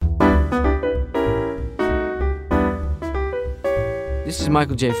This is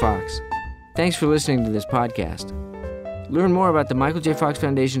Michael J. Fox. Thanks for listening to this podcast. Learn more about the Michael J. Fox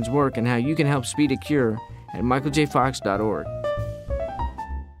Foundation's work and how you can help speed a cure at michaeljfox.org.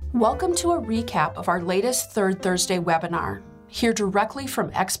 Welcome to a recap of our latest Third Thursday webinar. Hear directly from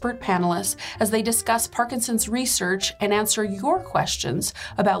expert panelists as they discuss Parkinson's research and answer your questions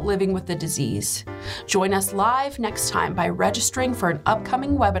about living with the disease. Join us live next time by registering for an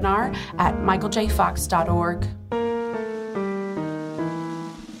upcoming webinar at michaeljfox.org.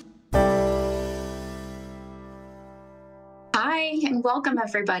 Hi, and welcome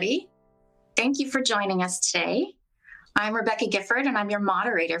everybody. Thank you for joining us today. I'm Rebecca Gifford, and I'm your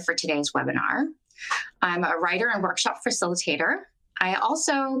moderator for today's webinar. I'm a writer and workshop facilitator. I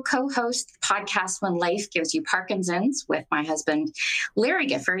also co-host the podcast When Life Gives You Parkinson's with my husband, Larry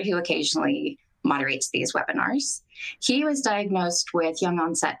Gifford, who occasionally moderates these webinars. He was diagnosed with young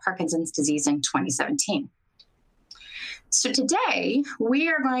onset Parkinson's disease in 2017. So today we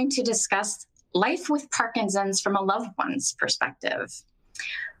are going to discuss life with Parkinson's from a loved one's perspective.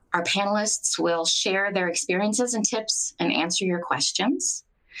 Our panelists will share their experiences and tips and answer your questions.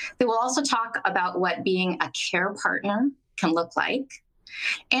 They will also talk about what being a care partner can look like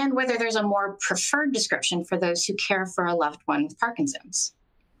and whether there's a more preferred description for those who care for a loved one with Parkinson's.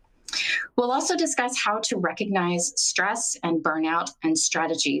 We'll also discuss how to recognize stress and burnout and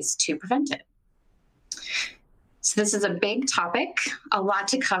strategies to prevent it. So this is a big topic, a lot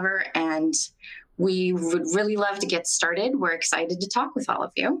to cover, and we would really love to get started. We're excited to talk with all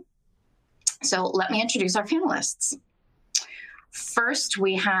of you. So let me introduce our panelists. First,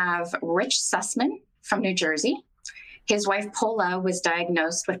 we have Rich Sussman from New Jersey. His wife, Paula, was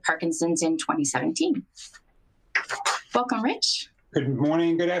diagnosed with Parkinson's in 2017. Welcome, Rich. Good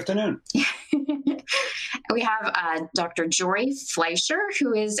morning, good afternoon. We have Dr. Joy Fleischer,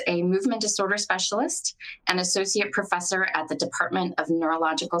 who is a movement disorder specialist and associate professor at the Department of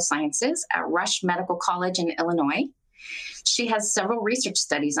Neurological Sciences at Rush Medical College in Illinois. She has several research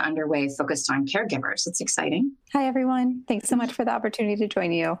studies underway focused on caregivers. It's exciting. Hi, everyone. Thanks so much for the opportunity to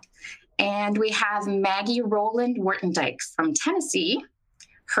join you. And we have Maggie Rowland Wortendijk from Tennessee.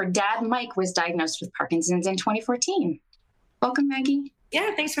 Her dad, Mike, was diagnosed with Parkinson's in 2014. Welcome, Maggie.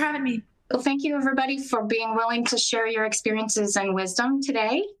 Yeah, thanks for having me. Well, thank you, everybody, for being willing to share your experiences and wisdom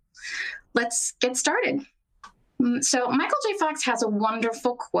today. Let's get started. So Michael J. Fox has a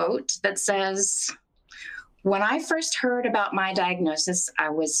wonderful quote that says, "When I first heard about my diagnosis, I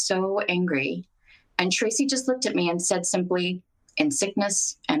was so angry. And Tracy just looked at me and said simply, 'In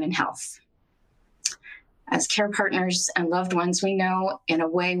sickness and in health.'" As care partners and loved ones, we know in a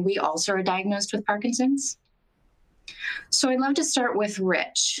way we also are diagnosed with Parkinson's. So I'd love to start with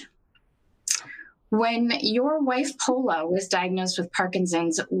Rich. When your wife, Paula, was diagnosed with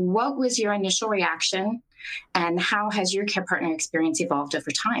Parkinson's, what was your initial reaction and how has your care partner experience evolved over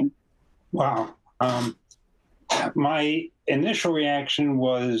time? Wow. My initial reaction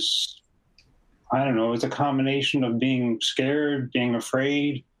was, it was a combination of being scared, being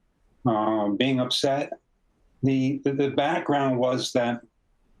afraid, being upset. The background was that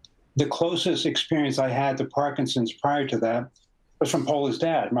the closest experience I had to Parkinson's prior to that was from Paula's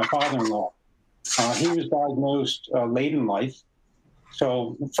dad, my father-in-law. He was diagnosed late in life.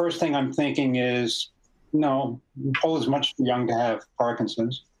 So the first thing I'm thinking is, no, Paula's much too young to have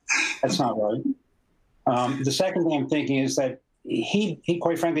Parkinson's. That's not right. The second thing I'm thinking is that he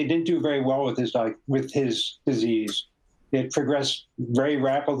quite frankly didn't do very well with his disease. It progressed very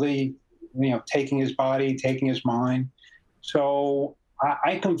rapidly, taking his body, taking his mind. So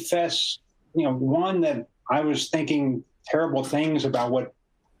I confess, one, that I was thinking terrible things about what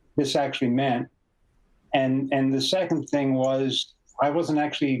this actually meant. And the second thing was I wasn't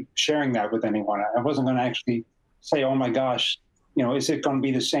actually sharing that with anyone. I wasn't going to actually say, oh my gosh, is it going to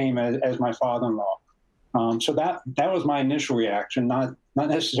be the same as my father-in-law? So that was my initial reaction, not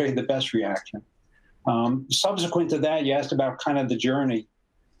necessarily the best reaction. Subsequent to that, you asked about kind of the journey.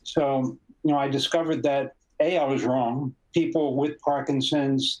 So, I discovered that, I was wrong. People with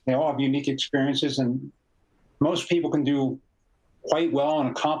Parkinson's, they all have unique experiences, and most people can do quite well and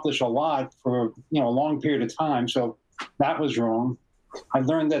accomplish a lot for a long period of time. So that was wrong. I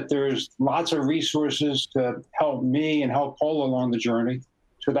learned that there's lots of resources to help me and help Paula along the journey.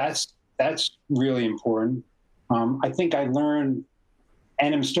 So that's really important. I think I learned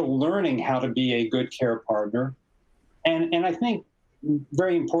and am still learning how to be a good care partner. And I think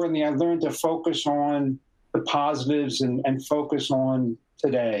very importantly, I learned to focus on the positives and focus on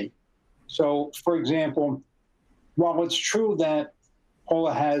today. So for example, while it's true that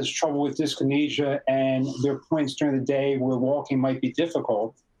Paula has trouble with dyskinesia and there are points during the day where walking might be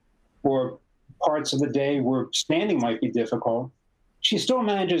difficult or parts of the day where standing might be difficult, she still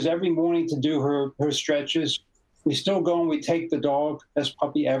manages every morning to do her stretches. We still go and we take the dog, best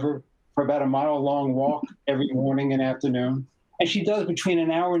puppy ever, for about a mile-long walk every morning and afternoon. And she does between an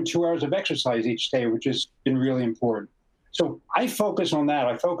hour and 2 hours of exercise each day, which has been really important. So I focus on that.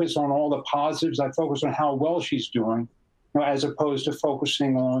 I focus on all the positives. I focus on how well she's doing, as opposed to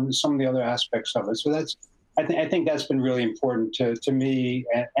focusing on some of the other aspects of it. So I think that's been really important to me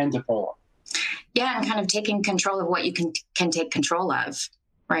and to Paula. Yeah, and kind of taking control of what you can take control of,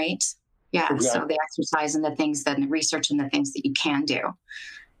 right? Yeah, exactly. So the exercise and the things, then the research and the things that you can do.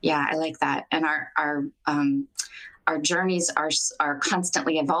 Yeah, I like that. And our journeys are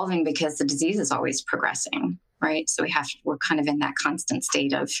constantly evolving because the disease is always progressing, right? So we're kind of in that constant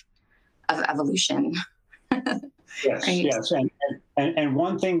state of evolution. Yes, right? Yes. And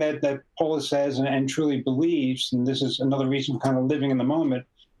one thing that Paula says and truly believes, and this is another reason for kind of living in the moment,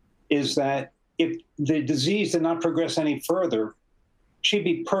 is that if the disease did not progress any further, she'd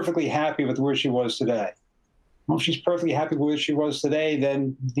be perfectly happy with where she was today. Well, if she's perfectly happy with where she was today,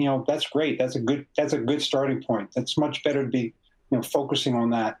 then, that's great. That's a good starting point. That's much better to be, focusing on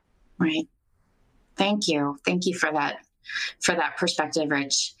that. Right. Thank you. Thank you for that perspective,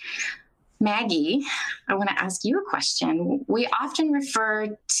 Rich. Maggie, I want to ask you a question. We often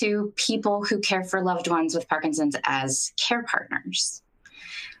refer to people who care for loved ones with Parkinson's as care partners.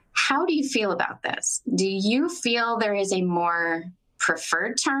 How do you feel about this? Do you feel there is a more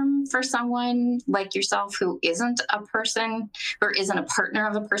preferred term for someone like yourself who isn't a person or isn't a partner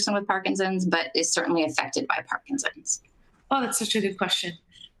of a person with Parkinson's, but is certainly affected by Parkinson's? Oh, that's such a good question.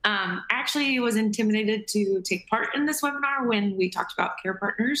 Actually was intimidated to take part in this webinar when we talked about care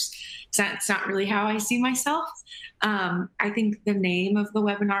partners. That's not really how I see myself. I think the name of the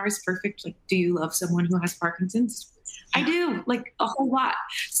webinar is perfect. Like, do you love someone who has Parkinson's? I do, like a whole lot.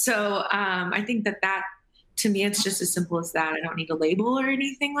 So I think that to me, it's just as simple as that. I don't need a label or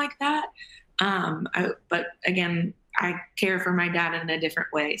anything like that. But again, I care for my dad in a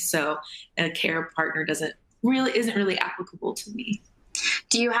different way. So a care partner isn't really applicable to me.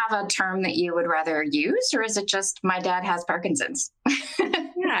 Do you have a term that you would rather use, or is it just my dad has Parkinson's?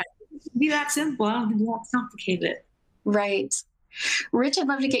 Yeah, be that simple. I don't think that's complicated. Right. Rich, I'd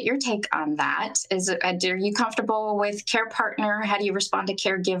love to get your take on that. Are you comfortable with care partner? How do you respond to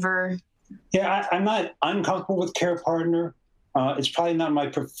caregiver? Yeah, I'm not uncomfortable with care partner. It's probably not my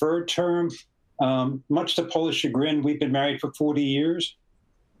preferred term. Much to Paula's chagrin, we've been married for 40 years.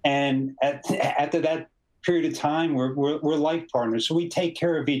 And after that period of time, we're life partners. So we take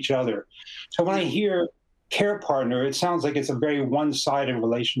care of each other. So when I hear care partner, it sounds like it's a very one-sided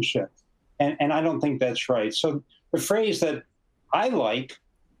relationship. And I don't think that's right. So the phrase that I like,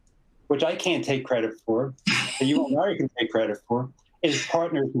 which I can't take credit for, that you and Mary can take credit for, is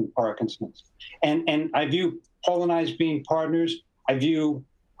partners in Parkinson's. And I view Paula and I as being partners. I view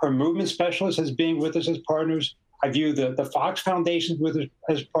her movement specialist as being with us as partners. I view the Fox Foundation with us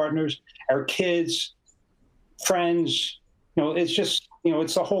as partners, our kids, friends. It's just,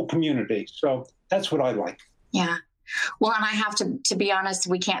 it's the whole community. So that's what I like. Yeah. Well, and I have to be honest,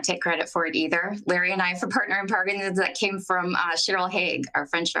 we can't take credit for it either. Larry and I, for Partner in Parkinson's, that came from Cheryl Haig, our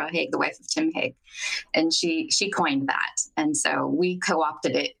friend Cheryl Haig, the wife of Tim Haig. And she coined that. And so we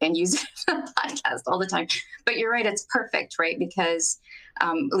co-opted it and use it on the podcast all the time. But you're right, it's perfect, right? Because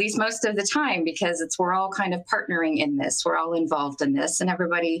at least most of the time, because we're all kind of partnering in this. We're all involved in this. And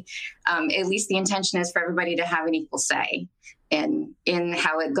everybody, at least the intention is for everybody to have an equal say in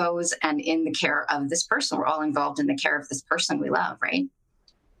how it goes and in the care of this person. We're all involved in the care of this person we love, right?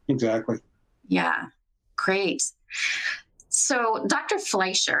 Exactly. Yeah, great. So Dr.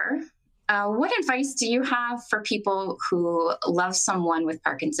 Fleischer, what advice do you have for people who love someone with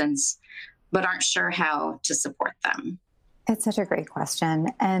Parkinson's but aren't sure how to support them? It's such a great question.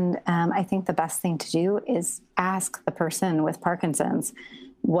 And I think the best thing to do is ask the person with Parkinson's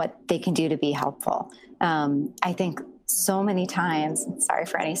what they can do to be helpful. I think so many times, sorry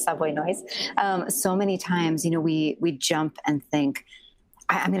for any subway noise, so many times, we jump and think,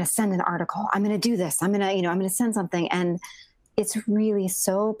 I'm going to send an article. I'm going to do this. I'm going to send something. And it's really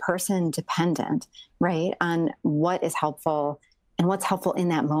so person dependent, right? On what is helpful and what's helpful in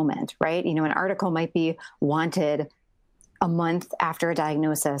that moment, right? An article might be wanted a month after a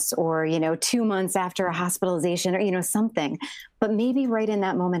diagnosis or, 2 months after a hospitalization or, something, but maybe right in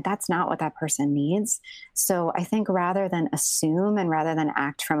that moment, that's not what that person needs. So I think rather than assume and rather than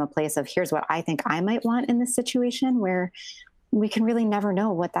act from a place of here's what I think I might want in this situation, where we can really never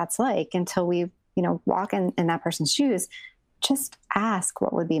know what that's like until we, walk in that person's shoes, just ask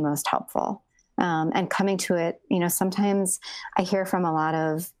what would be most helpful. And coming to it, sometimes I hear from a lot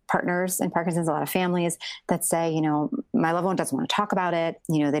of partners in Parkinson's, a lot of families that say, my loved one doesn't want to talk about it.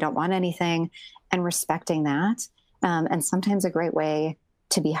 They don't want anything, and respecting that. And sometimes a great way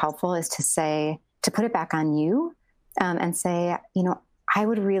to be helpful is to put it back on you, and say, I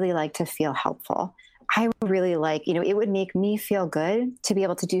would really like to feel helpful. I would really like, it would make me feel good to be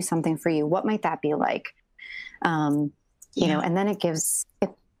able to do something for you. What might that be like? And then it gives it,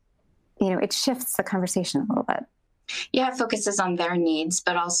 it shifts the conversation a little bit. Yeah, it focuses on their needs,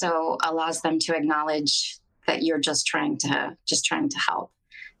 but also allows them to acknowledge that you're just trying to help.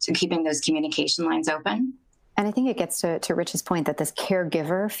 So keeping those communication lines open. And I think it gets to Rich's point that this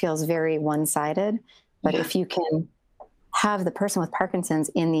caregiver feels very one-sided. But if you can have the person with Parkinson's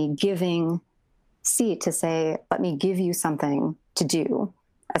in the giving seat to say, let me give you something to do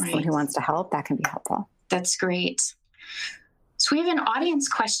as someone who wants to help, that can be helpful. That's great. So we have an audience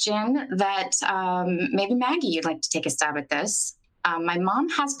question that maybe Maggie, you'd like to take a stab at this. My mom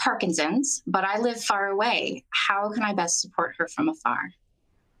has Parkinson's, but I live far away. How can I best support her from afar?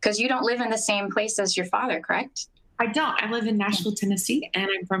 Because you don't live in the same place as your father, correct? I don't. I live in Nashville, Tennessee, and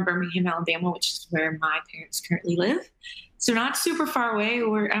I'm from Birmingham, Alabama, which is where my parents currently live. So not super far away,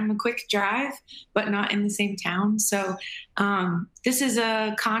 I'm a quick drive, but not in the same town. So this is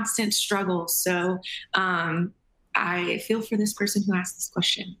a constant struggle. So I feel for this person who asked this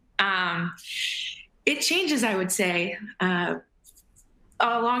question. It changes, I would say.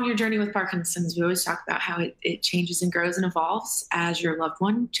 Along your journey with Parkinson's, we always talk about how it changes and grows and evolves as your loved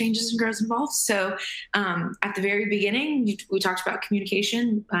one changes and grows and evolves. So at the very beginning, we talked about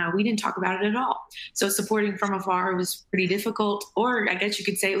communication. We didn't talk about it at all. So supporting from afar was pretty difficult, or I guess you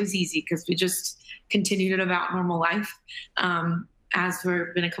could say it was easy because we just continued about normal life. As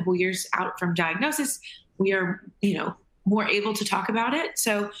we've been a couple years out from diagnosis, we are, more able to talk about it.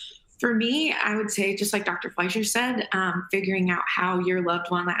 So for me, I would say, just like Dr. Fleischer said, figuring out how your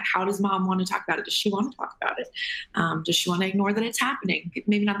loved one, how does mom want to talk about it? Does she want to talk about it? Does she want to ignore that it's happening?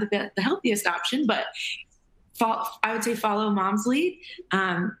 Maybe not the healthiest option, but I would say follow mom's lead.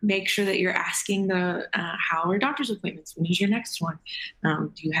 Make sure that you're asking how are doctor's appointments? When is your next one?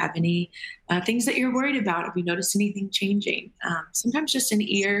 Do you have any things that you're worried about? Have you noticed anything changing? Sometimes just an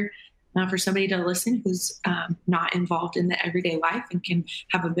ear for somebody to listen who's not involved in the everyday life and can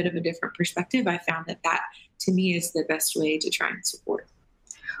have a bit of a different perspective. I found that to me is the best way to try and support.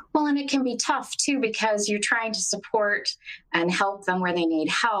 Well, and it can be tough too, because you're trying to support and help them where they need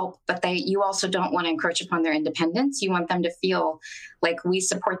help, but you also don't want to encroach upon their independence. You want them to feel like we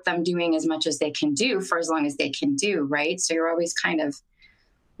support them doing as much as they can do for as long as they can do, right? So you're always kind of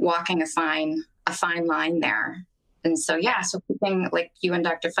walking a fine line there. And so, so keeping, like you and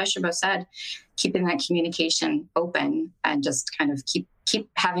Dr. Fleischer both said, keeping that communication open and just kind of keep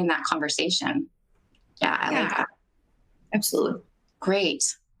having that conversation. Yeah, I like that. Absolutely. Great.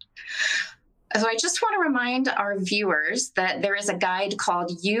 So I just want to remind our viewers that there is a guide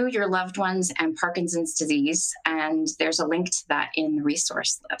called You, Your Loved Ones, and Parkinson's Disease, and there's a link to that in the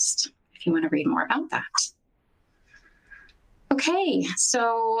resource list if you want to read more about that. Okay,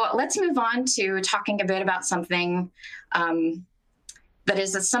 so let's move on to talking a bit about something that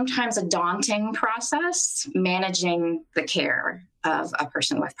is sometimes a daunting process, managing the care of a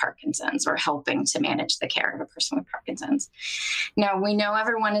person with Parkinson's, or helping to manage the care of a person with Parkinson's. Now, we know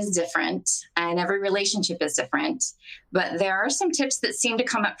everyone is different and every relationship is different, but there are some tips that seem to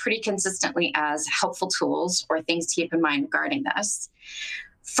come up pretty consistently as helpful tools or things to keep in mind regarding this.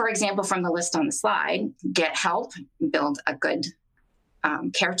 For example, from the list on the slide, get help, build a good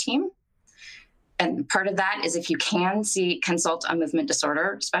care team. And part of that is, if you can, consult a movement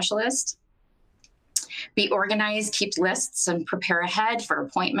disorder specialist. Be organized, keep lists, and prepare ahead for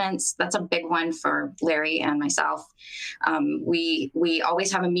appointments. That's a big one for Larry and myself. We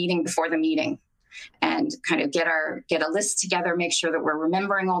always have a meeting before the meeting and kind of get a list together, make sure that we're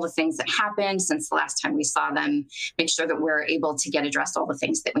remembering all the things that happened since the last time we saw them, make sure that we're able to get addressed all the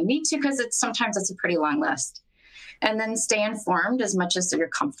things that we need to, because sometimes it's a pretty long list. And then stay informed as much as you're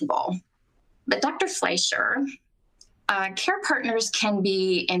comfortable. But Dr. Fleischer, care partners can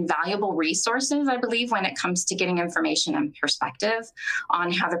be invaluable resources, I believe, when it comes to getting information and perspective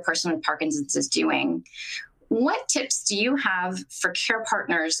on how the person with Parkinson's is doing. What tips do you have for care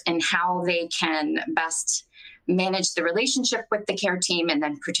partners and how they can best manage the relationship with the care team and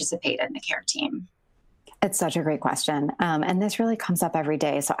then participate in the care team? It's such a great question. And this really comes up every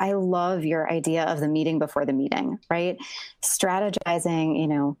day. So I love your idea of the meeting before the meeting, right?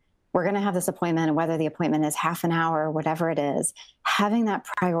 Strategizing, we're going to have this appointment, and whether the appointment is half an hour or whatever it is, having that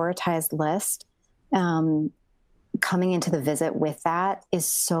prioritized list coming into the visit with that is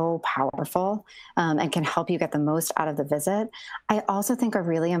so powerful, and can help you get the most out of the visit. I also think a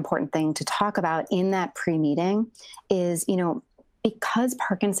really important thing to talk about in that pre-meeting is, because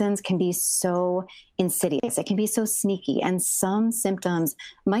Parkinson's can be so insidious, it can be so sneaky, and some symptoms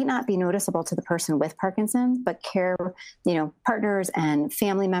might not be noticeable to the person with Parkinson's, but partners and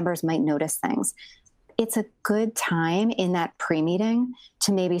family members might notice things. It's a good time in that pre-meeting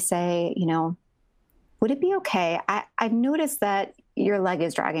to maybe say, would it be okay? I've noticed that your leg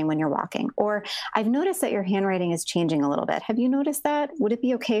is dragging when you're walking, or I've noticed that your handwriting is changing a little bit. Have you noticed that? Would it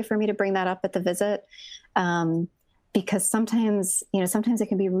be okay for me to bring that up at the visit? Because sometimes it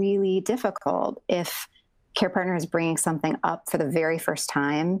can be really difficult if care partner is bringing something up for the very first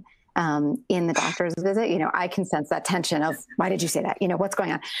time in the doctor's visit. I can sense that tension of, why did you say that? What's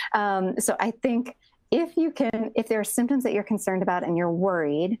going on? So I think if there are symptoms that you're concerned about and you're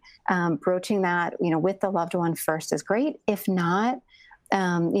worried, broaching that, with the loved one first is great. If not,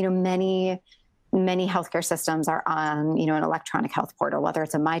 many healthcare systems are on, an electronic health portal, whether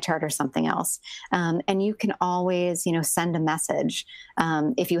it's a MyChart or something else. And you can always, send a message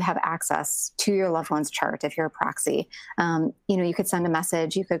if you have access to your loved one's chart, if you're a proxy. You could send a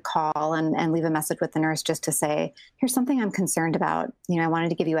message, you could call and leave a message with the nurse just to say, here's something I'm concerned about. I wanted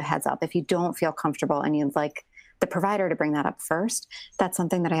to give you a heads up. If you don't feel comfortable and you'd like the provider to bring that up first, that's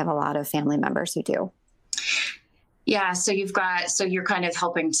something that I have a lot of family members who do. Yeah. So you're kind of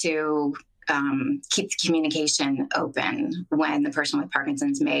helping to keep the communication open when the person with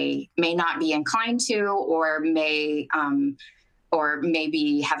Parkinson's may not be inclined to, or may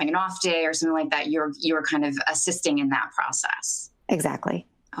be having an off day or something like that. You're kind of assisting in that process. Exactly.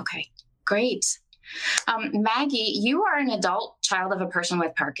 Okay, great. Maggie, you are an adult child of a person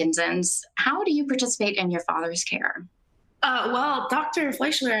with Parkinson's. How do you participate in your father's care? Well, Dr.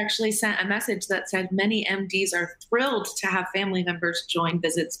 Fleischler actually sent a message that said many MDs are thrilled to have family members join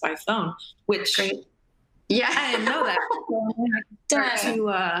visits by phone, which yeah, I didn't know that.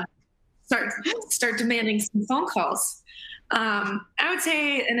 Start demanding some phone calls. I would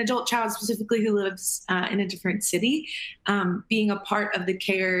say an adult child specifically who lives in a different city, being a part of the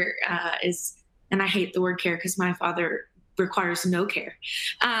care is, and I hate the word care because my father requires no care.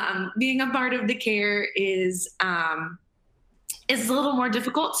 Being a part of the care is a little more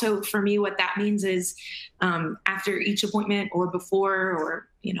difficult. So for me, what that means is after each appointment or before, or,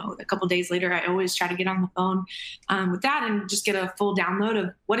 a couple of days later, I always try to get on the phone with that and just get a full download of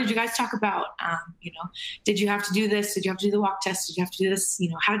what did you guys talk about? Did you have to do this? Did you have to do the walk test? Did you have to do this?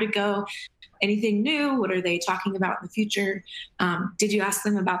 How did it go? Anything new? What are they talking about in the future? Did you ask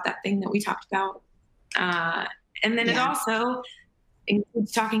them about that thing that we talked about? And then it also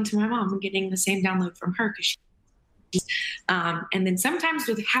includes talking to my mom and getting the same download from her, because and then sometimes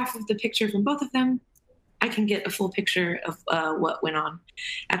with half of the picture from both of them, I can get a full picture of what went on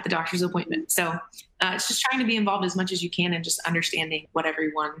at the doctor's appointment. So it's just trying to be involved as much as you can and just understanding what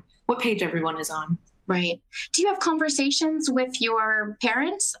page everyone is on. Right. Do you have conversations with your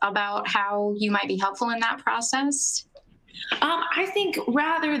parents about how you might be helpful in that process? I think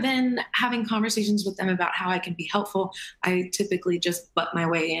rather than having conversations with them about how I can be helpful, I typically just butt my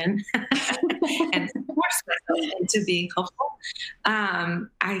way in and force myself into being helpful.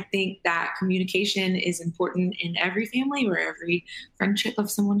 I think that communication is important in every family or every friendship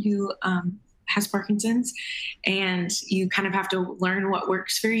of someone who has Parkinson's, and you kind of have to learn what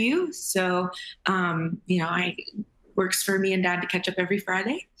works for you. So, it works for me and Dad to catch up every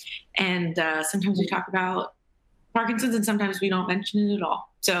Friday, and sometimes we talk about Parkinson's, and sometimes we don't mention it at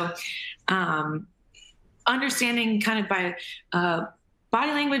all. So understanding kind of by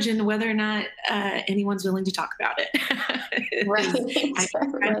body language and whether or not anyone's willing to talk about it. Right.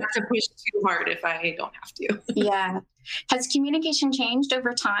 I have to push too hard if I don't have to. Yeah. Has communication changed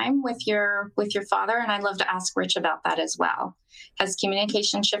over time with your father? And I'd love to ask Rich about that as well. Has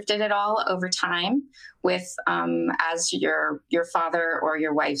communication shifted at all over time with as your father or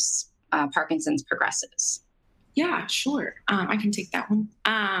your wife's Parkinson's progresses? Yeah, sure. I can take that one.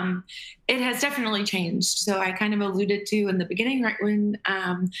 It has definitely changed. So I kind of alluded to in the beginning, right when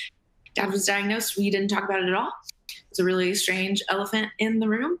Dad was diagnosed, we didn't talk about it at all. It's a really strange elephant in the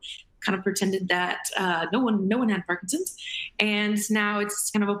room. Kind of pretended that no one had Parkinson's, and now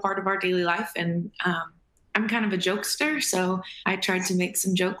it's kind of a part of our daily life. And I'm kind of a jokester, so I tried to make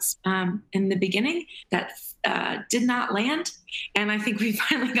some jokes in the beginning that did not land. And I think we've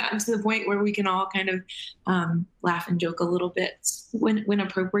finally gotten to the point where we can all kind of laugh and joke a little bit when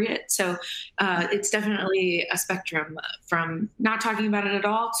appropriate. So it's definitely a spectrum from not talking about it at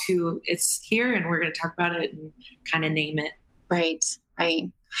all to it's here and we're going to talk about it and kind of name it. Right, right.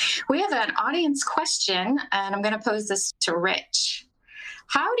 We have an audience question, and I'm going to pose this to Rich.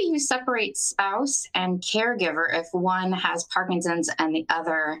 How do you separate spouse and caregiver if one has Parkinson's and the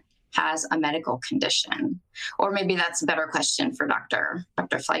other has a medical condition? Or maybe that's a better question for Dr.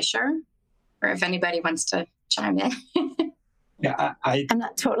 Fleischer, or if anybody wants to chime in. Yeah, I'm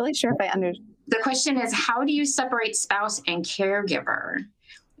not totally sure if I understand. The question is, how do you separate spouse and caregiver?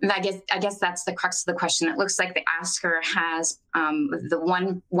 And I guess that's the crux of the question. It looks like the asker has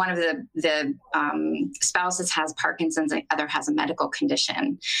one of the spouses has Parkinson's, and the other has a medical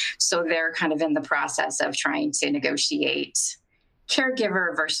condition. So they're kind of in the process of trying to negotiate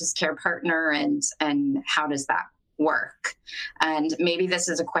caregiver versus care partner, and how does that work? And maybe this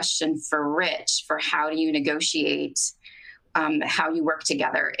is a question for Rich, for how do you negotiate how you work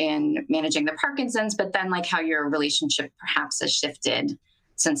together in managing the Parkinson's, but then like how your relationship perhaps has shifted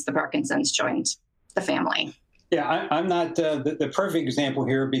since the Parkinson's joined the family. Yeah, I'm not the perfect example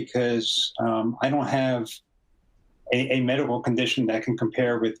here because I don't have a medical condition that can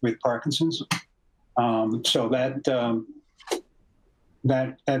compare with Parkinson's. So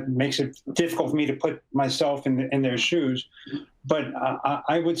that makes it difficult for me to put myself in their shoes. But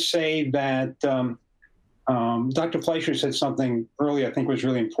I would say that Dr. Fleischer said something earlier I think was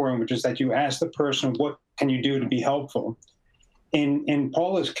really important, which is that you ask the person, what can you do to be helpful? In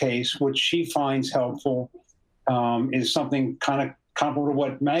Paula's case, what she finds helpful is something kind of comparable to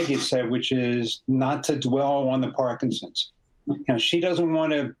what Maggie said, which is not to dwell on the Parkinson's. You know, she doesn't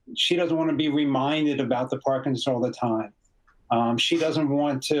want to be reminded about the Parkinson's all the time. She doesn't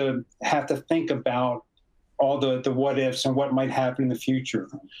want to have to think about all the what ifs and what might happen in the future.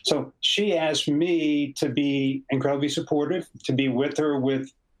 So she asked me to be incredibly supportive, to be with her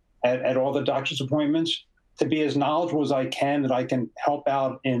at all the doctor's appointments, to be as knowledgeable as I can, that I can help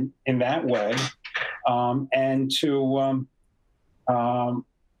out in that way, and to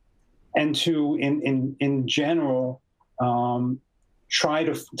in general try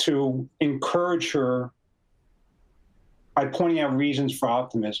to encourage her by pointing out reasons for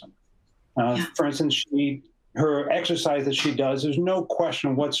optimism. For instance, her exercise that she does, there's no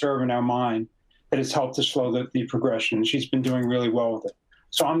question whatsoever in our mind that it's helped to slow the progression. She's been doing really well with it.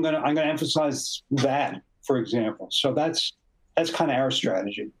 So I'm gonna emphasize that, for example. So that's kind of our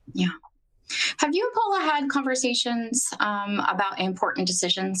strategy. Yeah. Have you and Paula had conversations about important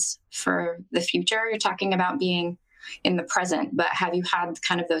decisions for the future? You're talking about being in the present, but have you had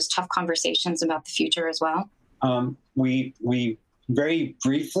kind of those tough conversations about the future as well? We very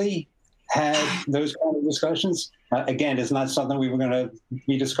briefly had those kind of discussions. Again, it's not something we were going to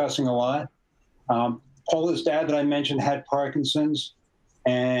be discussing a lot. Paula's dad that I mentioned had Parkinson's,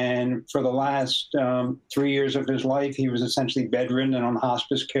 and for the last 3 years of his life, he was essentially bedridden and on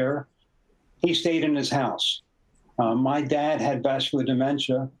hospice care. He stayed in his house. My dad had vascular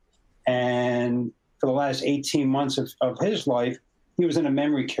dementia, and for the last 18 months of his life, he was in a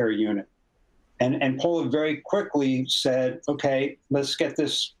memory care unit. And Paula very quickly said, okay, let's get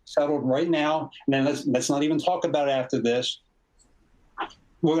this settled right now, and then let's not even talk about it after this. I'm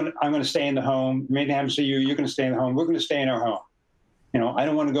going to stay in the home. Maybe happens to you, you're going to stay in the home. We're going to stay in our home. You know, I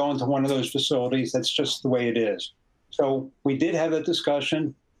don't want to go into one of those facilities. That's just the way it is. So we did have that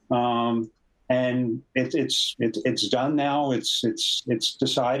discussion, and it's done now. It's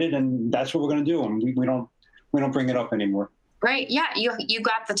decided, and that's what we're going to do. And we don't bring it up anymore. Right. Yeah. You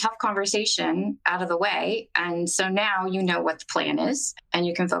got the tough conversation out of the way. And so now you know what the plan is and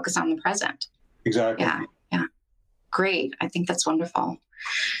you can focus on the present. Exactly. Yeah. Great. I think that's wonderful.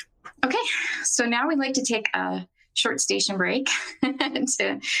 Okay. So now we'd like to take a short station break.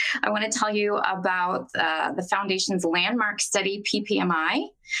 I want to tell you about the Foundation's landmark study, PPMI.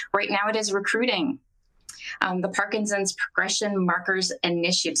 Right now it is recruiting. The Parkinson's Progression Markers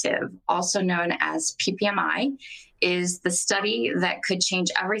Initiative, also known as PPMI, is the study that could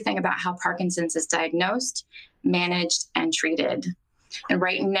change everything about how Parkinson's is diagnosed, managed, and treated. And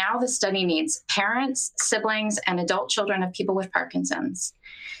right now, the study needs parents, siblings, and adult children of people with Parkinson's.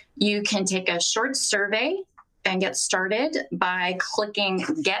 You can take a short survey and get started by clicking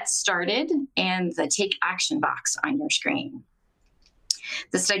Get Started in the Take Action box on your screen.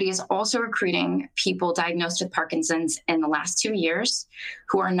 The study is also recruiting people diagnosed with Parkinson's in the last 2 years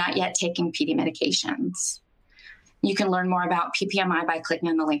who are not yet taking PD medications. You can learn more about PPMI by clicking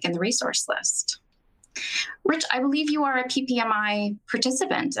on the link in the resource list. Rich, I believe you are a PPMI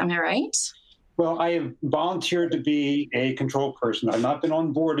participant, am I right? Well, I have volunteered to be a control person. I've not been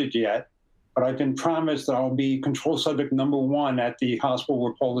onboarded yet, but I've been promised that I'll be control subject number 1 at the hospital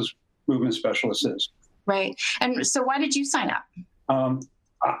where Paula's movement specialist is. Right. And so why did you sign up?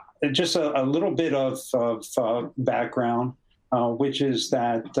 Just a little bit of background. which is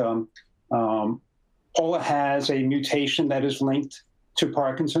that Paula has a mutation that is linked to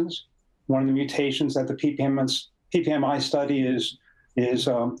Parkinson's. One of the mutations that the PPMI study is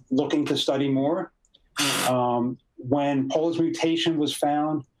looking to study more. When Paula's mutation was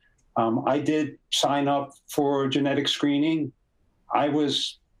found, I did sign up for genetic screening. And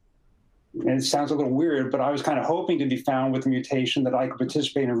it sounds a little weird, but I was kind of hoping to be found with a mutation that I could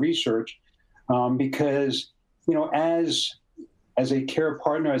participate in research, because, as a care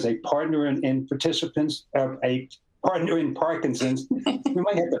partner, as a partner in participants, a partner in Parkinson's, we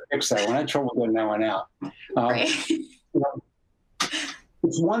might have to fix that one. I had trouble getting that one out. Right.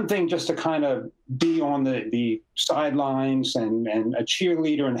 It's one thing just to kind of be on the sidelines and a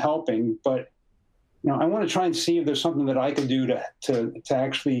cheerleader and helping, but I want to try and see if there's something that I could do to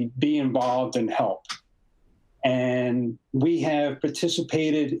actually be involved and help. And we have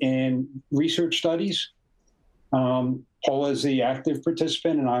participated in research studies. Paula is the active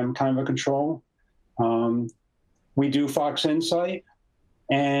participant, and I'm kind of a control. We do Fox Insight,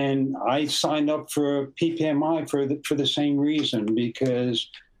 and I signed up for PPMI for the same reason, because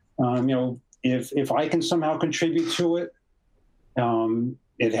if I can somehow contribute to it,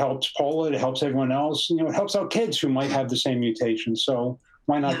 it helps Paula, it helps everyone else. It helps out kids who might have the same mutation. So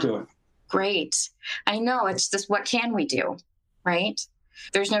why not do it? Great. I know, it's just, what can we do, right?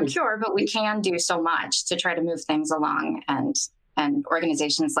 There's no cure, but we can do so much to try to move things along. And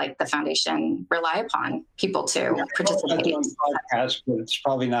organizations like the foundation rely upon people to participate. Podcast, but it's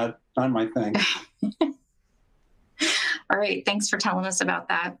probably not my thing. All right. Thanks for telling us about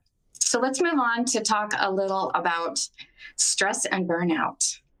that. So let's move on to talk a little about stress and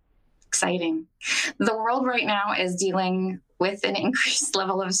burnout. Exciting. The world right now is dealing with an increased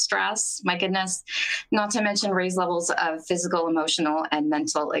level of stress. My goodness, not to mention raised levels of physical, emotional, and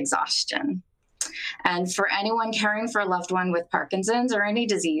mental exhaustion. And for anyone caring for a loved one with Parkinson's or any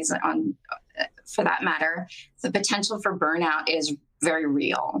disease for that matter, the potential for burnout is very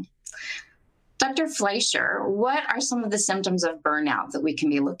real. Dr. Fleischer, what are some of the symptoms of burnout that we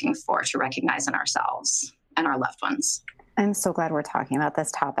can be looking for to recognize in ourselves and our loved ones? I'm so glad we're talking about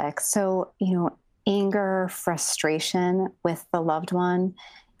this topic. So, anger, frustration with the loved one,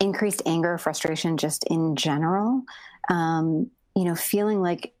 increased anger, frustration just in general, feeling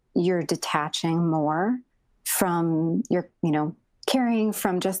like you're detaching more from your, caring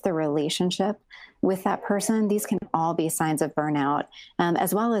from just the relationship with that person. These can all be signs of burnout,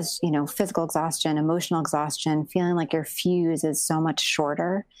 as well as, physical exhaustion, emotional exhaustion, feeling like your fuse is so much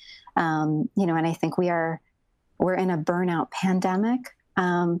shorter. And I think we're in a burnout pandemic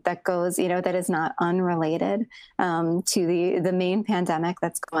that goes, that is not unrelated to the main pandemic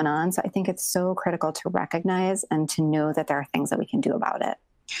that's going on. So I think it's so critical to recognize and to know that there are things that we can do about it.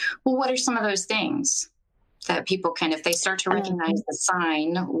 Well, what are some of those things that people can, if they start to recognize the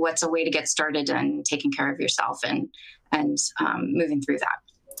sign, what's a way to get started in taking care of yourself and moving through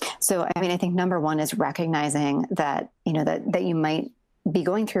that? So, I think number one is recognizing that, that you might be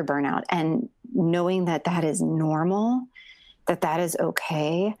going through burnout and knowing that that is normal, that is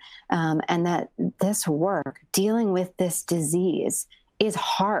okay. And that this work, dealing with this disease, is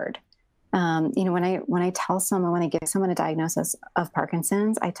hard. When I tell someone, when I give someone a diagnosis of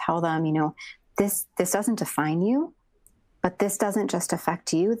Parkinson's, I tell them, this doesn't define you, but this doesn't just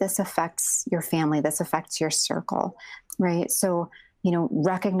affect you. This affects your family. This affects your circle, right? So,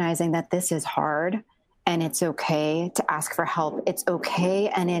 recognizing that this is hard and it's okay to ask for help. It's okay.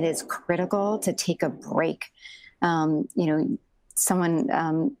 And it is critical to take a break.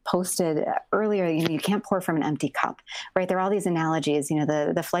 Someone posted earlier, you can't pour from an empty cup, right? There are all these analogies.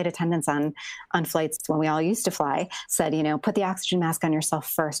 The flight attendants on flights when we all used to fly said, put the oxygen mask on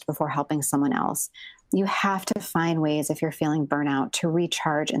yourself first before helping someone else. You have to find ways, if you're feeling burnout, to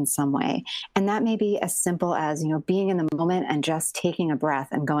recharge in some way. And that may be as simple as, being in the moment and just taking a breath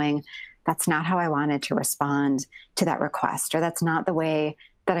and going, that's not how I wanted to respond to that request, or that's not the way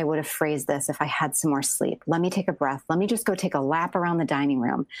that I would have phrased this if I had some more sleep. Let me take a breath. Let me just go take a lap around the dining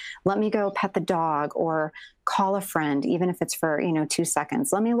room. Let me go pet the dog or call a friend, even if it's for, 2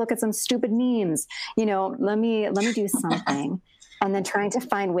 seconds. Let me look at some stupid memes. Let me do something. And then trying to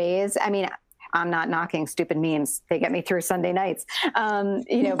find ways. I'm not knocking stupid memes. They get me through Sunday nights.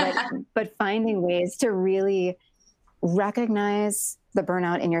 But finding ways to really recognize the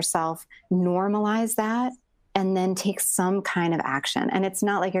burnout in yourself, normalize that, and then take some kind of action. And it's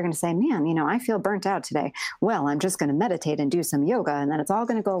not like you're going to say, man, I feel burnt out today. Well, I'm just going to meditate and do some yoga and then it's all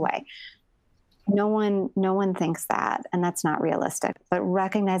going to go away. No one thinks that, and that's not realistic. But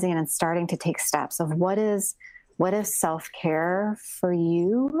recognizing it and starting to take steps of what is self-care for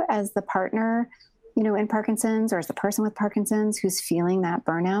you as the partner in Parkinson's, or as the person with Parkinson's who's feeling that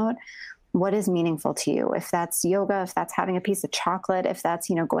burnout, what is meaningful to you? If that's yoga, if that's having a piece of chocolate, if that's,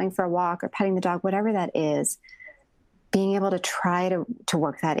 going for a walk or petting the dog, whatever that is, being able to try to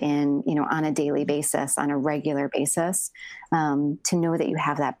work that in, on a daily basis, on a regular basis, to know that you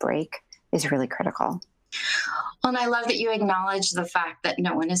have that break is really critical. Well, and I love that you acknowledge the fact that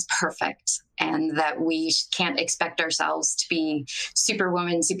no one is perfect and that we can't expect ourselves to be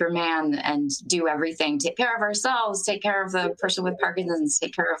superwoman, superman, and do everything, take care of ourselves, take care of the person with Parkinson's,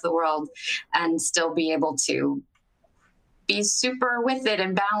 take care of the world, and still be able to be super with it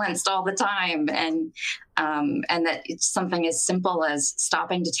and balanced all the time. And that it's something as simple as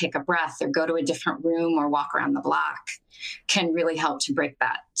stopping to take a breath or go to a different room or walk around the block can really help to break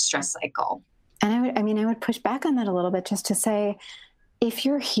that stress cycle. And I would push back on that a little bit, just to say, if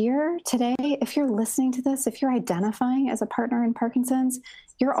you're here today, if you're listening to this, if you're identifying as a partner in Parkinson's,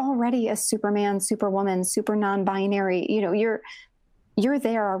 you're already a superman, superwoman, super non-binary, you're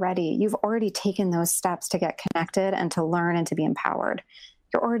there already. You've already taken those steps to get connected and to learn and to be empowered.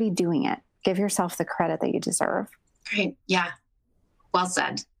 You're already doing it. Give yourself the credit that you deserve. Great. Yeah. Well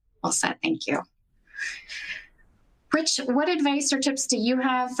said. Well said. Thank you. Rich, what advice or tips do you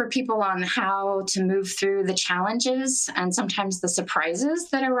have for people on how to move through the challenges and sometimes the surprises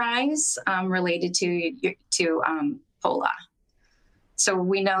that arise related to POLA? So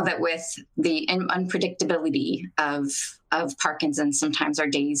we know that with the unpredictability of Parkinson's, sometimes our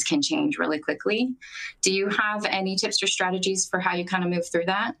days can change really quickly. Do you have any tips or strategies for how you kind of move through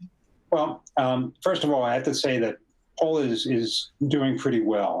that? Well, first of all, I have to say that Paula is doing pretty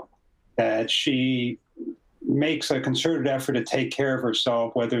well, that she makes a concerted effort to take care of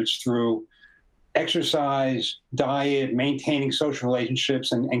herself, whether it's through exercise, diet, maintaining social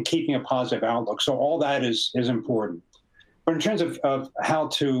relationships, and keeping a positive outlook. So all that is important. But in terms of how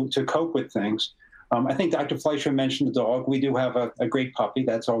to cope with things, I think Dr. Fleischer mentioned the dog. We do have a great puppy.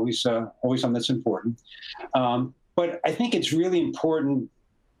 That's always something that's important. But I think it's really important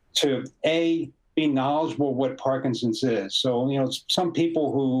to, be knowledgeable of what Parkinson's is. So, some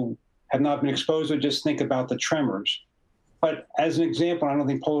people who have not been exposed to just think about the tremors. But as an example, I don't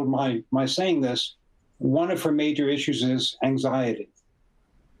think Paula would mind saying this, one of her major issues is anxiety.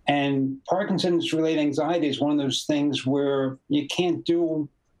 And Parkinson's-related anxiety is one of those things where you can't do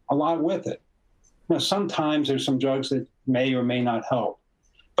a lot with it. Sometimes there's some drugs that may or may not help.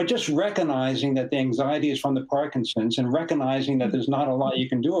 But just recognizing that the anxiety is from the Parkinson's and recognizing that there's not a lot you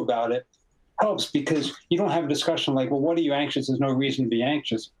can do about it helps, because you don't have a discussion like, well, what are you anxious? There's no reason to be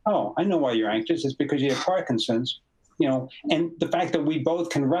anxious. Oh, I know why you're anxious. It's because you have Parkinson's, and the fact that we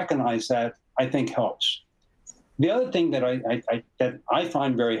both can recognize that, I think, helps. The other thing that I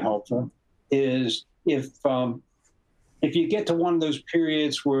find very helpful is if you get to one of those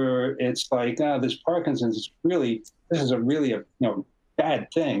periods where it's like, this Parkinson's this is a really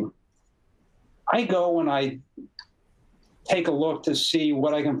bad thing. I go and I take a look to see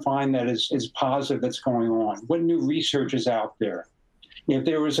what I can find that is positive that's going on. What new research is out there? If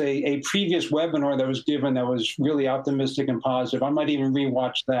there was a previous webinar that was given that was really optimistic and positive, I might even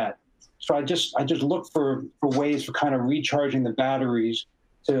rewatch that. So I just look for ways for kind of recharging the batteries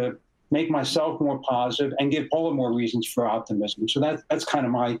to make myself more positive and give Paula more reasons for optimism. So that's kind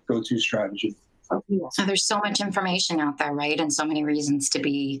of my go-to strategy. So there's so much information out there, right? And so many reasons to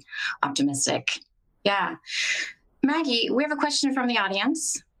be optimistic. Yeah. Maggie, we have a question from the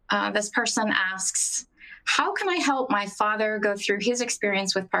audience. This person asks, how can I help my father go through his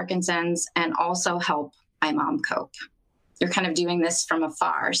experience with Parkinson's and also help my mom cope? You're kind of doing this from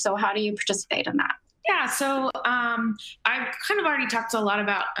afar. So how do you participate in that? Yeah, so I've kind of already talked a lot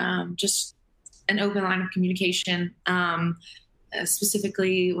about just an open line of communication.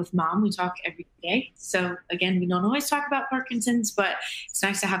 Specifically with mom, we talk every day. So again, we don't always talk about Parkinson's, but it's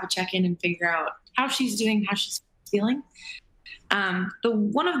nice to have a check-in and figure out how she's doing, how she's feeling.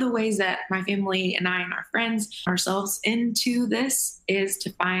 One of the ways that my family and I and our friends ourselves into this is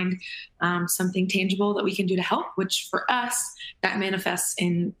to find something tangible that we can do to help, which for us, that manifests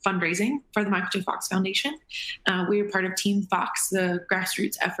in fundraising for the Michael J. Fox Foundation. We are part of Team Fox, the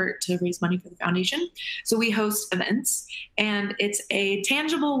grassroots effort to raise money for the foundation. So we host events, and it's a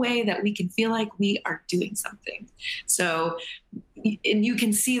tangible way that we can feel like we are doing something. So, and you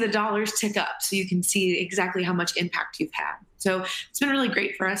can see the dollars tick up, so you can see exactly how much impact you've had. So it's been really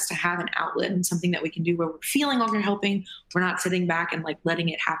great for us to have an outlet and something that we can do where we're feeling like we're helping. We're not sitting back and like letting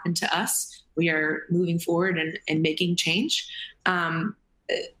it happen to us. We are moving forward and making change.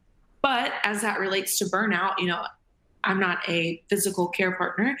 But as that relates to burnout, I'm not a physical care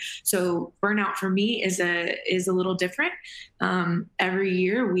partner. So burnout for me is a little different. Every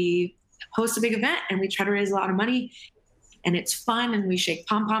year we host a big event and we try to raise a lot of money. And it's fun, and we shake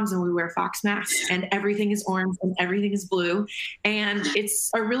pom-poms and we wear fox masks, and everything is orange and everything is blue. And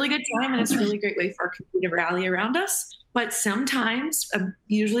it's a really good time, and it's a really great way for our community to rally around us. But sometimes,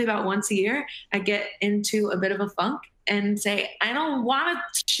 usually about once a year, I get into a bit of a funk and say, I don't want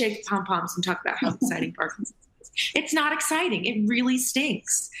to shake pom-poms and talk about how exciting Parkinson's is. It's not exciting. It really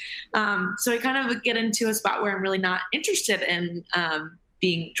stinks. So I kind of get into a spot where I'm really not interested in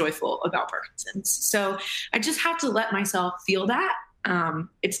being joyful about Parkinson's. So I just have to let myself feel that.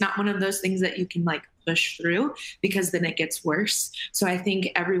 It's not one of those things that you can like push through, because then it gets worse. So I think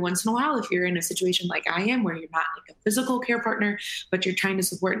every once in a while, if you're in a situation like I am, where you're not like a physical care partner, but you're trying to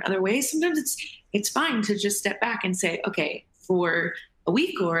support in other ways, sometimes it's fine to just step back and say, okay, for a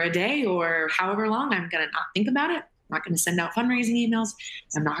week or a day or however long, I'm going to not think about it. I'm not going to send out fundraising emails.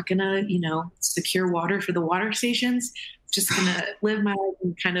 I'm not going to, secure water for the water stations. Just going to live my life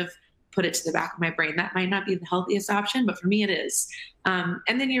and kind of put it to the back of my brain. That might not be the healthiest option, but for me it is. And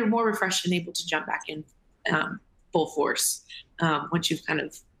then you're more refreshed and able to jump back in full force once you've kind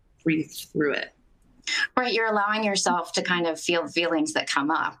of breathed through it. Right. You're allowing yourself to kind of feel feelings that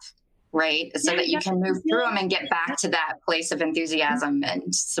come up, right? So that you can move through them and get back to that place of enthusiasm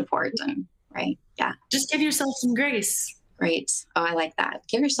and support. And right. Yeah. Just give yourself some grace. Great. Oh, I like that.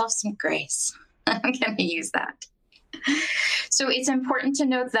 Give yourself some grace. I'm going to use that. So it's important to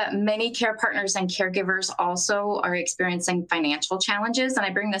note that many care partners and caregivers also are experiencing financial challenges. And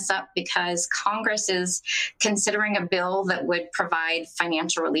I bring this up because Congress is considering a bill that would provide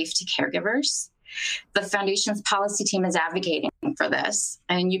financial relief to caregivers. The Foundation's policy team is advocating for this,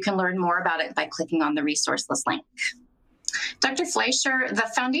 and you can learn more about it by clicking on the resource list link. Dr. Fleischer, the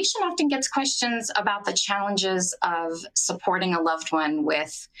Foundation often gets questions about the challenges of supporting a loved one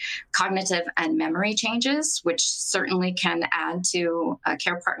with cognitive and memory changes, which certainly can add to a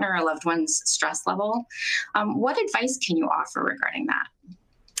care partner or loved one's stress level. What advice can you offer regarding that?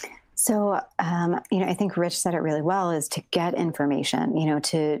 So, I think Rich said it really well, is to get information,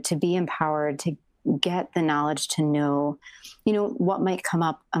 to be empowered, to get the knowledge to know, what might come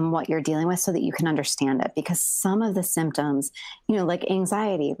up and what you're dealing with so that you can understand it. Because some of the symptoms, like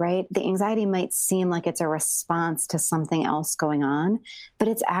anxiety, right? The anxiety might seem like it's a response to something else going on, but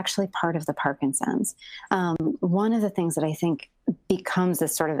it's actually part of the Parkinson's. One of the things that I think becomes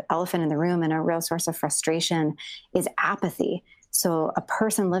this sort of elephant in the room and a real source of frustration is apathy. So a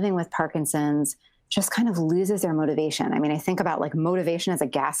person living with Parkinson's just kind of loses their motivation. I mean, I think about like motivation as a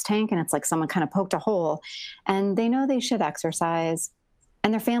gas tank, and it's like someone kind of poked a hole and they know they should exercise,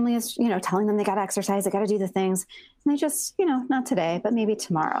 and their family is, telling them they got to exercise, they got to do the things. And they just, not today, but maybe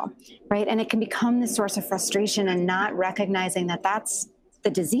tomorrow. Right. And it can become this source of frustration and not recognizing that that's the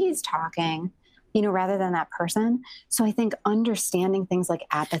disease talking, rather than that person. So I think understanding things like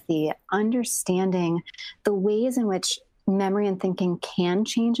apathy, understanding the ways in which memory and thinking can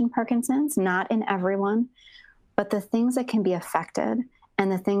change in Parkinson's, not in everyone, but the things that can be affected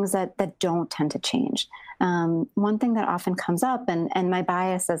and the things that don't tend to change. One thing that often comes up, and my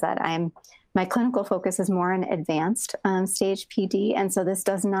bias is that my clinical focus is more on advanced stage PD, and so this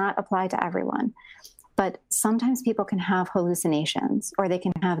does not apply to everyone. But sometimes people can have hallucinations or they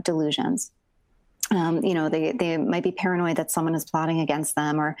can have delusions. They might be paranoid that someone is plotting against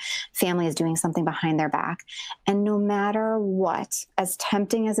them or family is doing something behind their back. And no matter what, as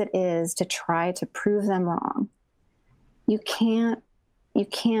tempting as it is to try to prove them wrong, you can't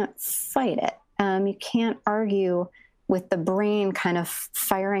fight it. You can't argue with the brain kind of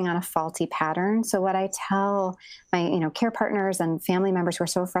firing on a faulty pattern. So what I tell my, care partners and family members who are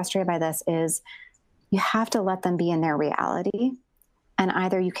so frustrated by this is you have to let them be in their reality. And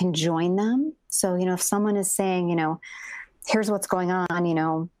either you can join them. So, if someone is saying, here's what's going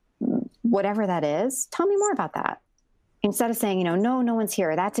on, whatever that is, tell me more about that. Instead of saying, no one's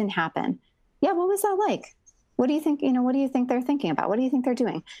here, that didn't happen. Yeah, what was that like? What do you think, what do you think they're thinking about? What do you think they're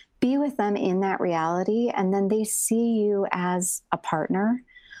doing? Be with them in that reality. And then they see you as a partner,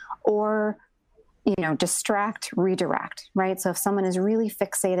 or distract, redirect, right? So if someone is really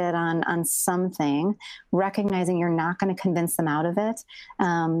fixated on something, recognizing you're not going to convince them out of it.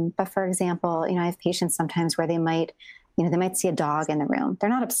 But for example, I have patients sometimes where they might see a dog in the room. They're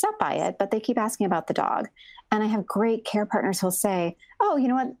not upset by it, but they keep asking about the dog. And I have great care partners who'll say, oh, you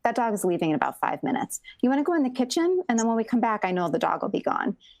know what? That dog is leaving in about 5 minutes. You want to go in the kitchen? And then when we come back, I know the dog will be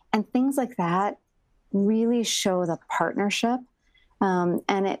gone. And things like that really show the partnership.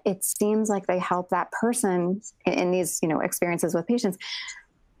 And it seems like they help that person in these, experiences with patients.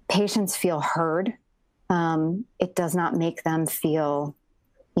 Patients feel heard. It does not make them feel,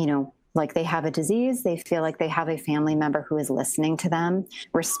 like they have a disease, they feel like they have a family member who is listening to them,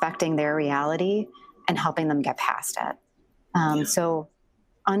 respecting their reality, and helping them get past it. So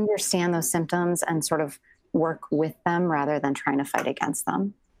understand those symptoms and sort of work with them rather than trying to fight against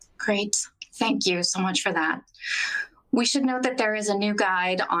them. Great. Thank you so much for that. We should note that there is a new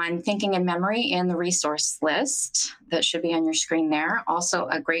guide on thinking and memory in the resource list that should be on your screen there. Also,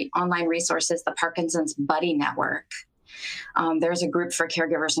 a great online resource is the Parkinson's Buddy Network. There's a group for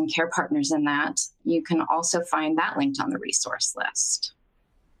caregivers and care partners in that. You can also find that linked on the resource list.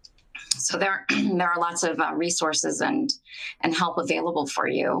 So there are lots of resources and help available for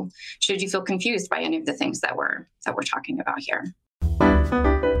you should you feel confused by any of the things that we're talking about here.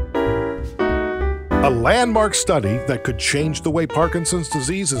 A landmark study that could change the way Parkinson's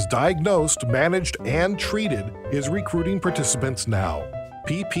disease is diagnosed, managed, and treated is recruiting participants now.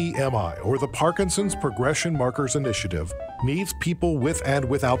 PPMI, or the Parkinson's Progression Markers Initiative, needs people with and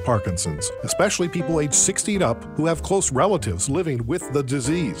without Parkinson's, especially people aged 60 and up who have close relatives living with the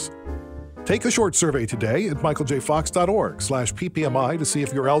disease. Take a short survey today at michaeljfox.org/ppmi to see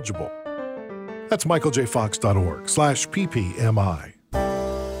if you're eligible. That's michaeljfox.org/ppmi.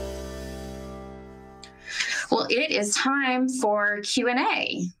 Well, it is time for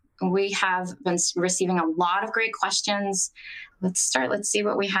Q&A. We have been receiving a lot of great questions. Let's see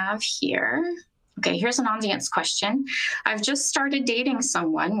what we have here. Okay, here's an audience question. I've just started dating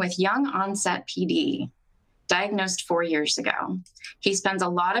someone with young onset PD, diagnosed 4 years ago. He spends a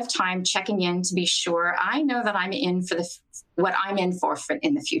lot of time checking in to be sure I know that I'm in for what I'm in for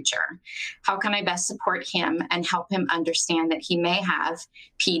in the future. How can I best support him and help him understand that he may have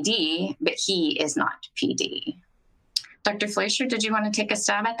PD, but he is not PD? Dr. Fleischer, did you want to take a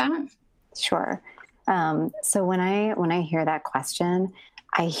stab at that? Sure. So when I hear that question,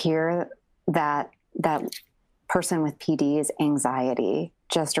 I hear that person with PD's anxiety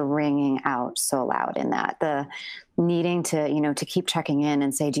just ringing out so loud in that, the needing to, to keep checking in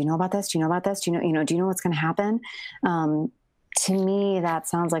and say, do you know about this? Do you know about this? Do you know what's going to happen? To me, that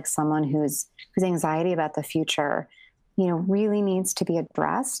sounds like someone whose anxiety about the future, really needs to be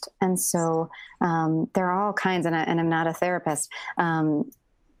addressed. And so there are all kinds, and I'm not a therapist,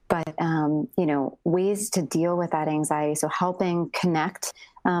 but ways to deal with that anxiety. So helping connect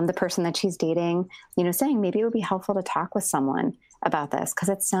the person that she's dating, saying maybe it would be helpful to talk with someone about this, because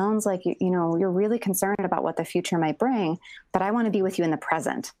it sounds like you're really concerned about what the future might bring, but I want to be with you in the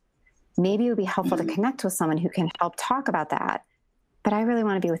present. Maybe it would be helpful to connect with someone who can help talk about that, but I really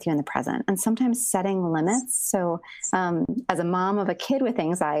want to be with you in the present. And sometimes setting limits. So as a mom of a kid with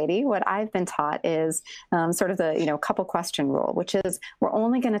anxiety, what I've been taught is sort of the couple question rule, which is we're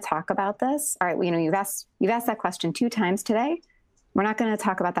only going to talk about this. All right, you've asked that question 2 times today. We're not going to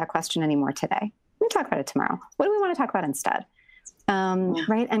talk about that question anymore today. We'll talk about it tomorrow. What do we want to talk about instead?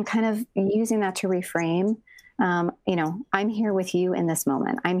 Right. And kind of using that to reframe, I'm here with you in this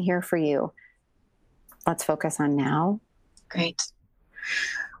moment. I'm here for you. Let's focus on now. Great.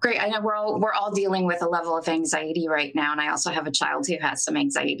 I know we're all dealing with a level of anxiety right now. And I also have a child who has some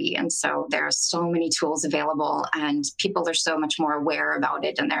anxiety. And so there are so many tools available and people are so much more aware about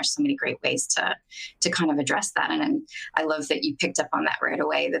it. And there are so many great ways to kind of address that. And I love that you picked up on that right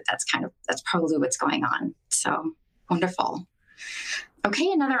away, that's probably what's going on. So wonderful.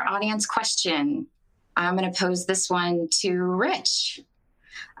 Okay, another audience question. I'm going to pose this one to Rich.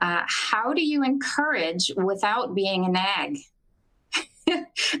 How do you encourage without being a nag?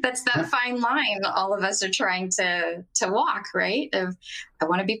 That's that fine line all of us are trying to walk, right? Of I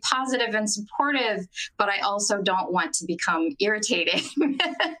want to be positive and supportive, but I also don't want to become irritating. And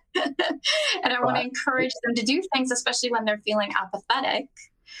I want to encourage them to do things, especially when they're feeling apathetic.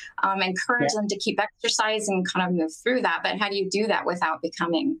 Encourage them to keep exercising and kind of move through that. But how do you do that without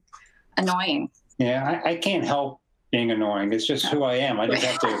becoming annoying? Yeah, I can't help being annoying. It's just who I am. I just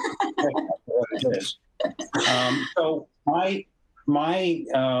have to what it is. So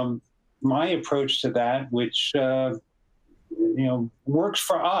my approach to that, which works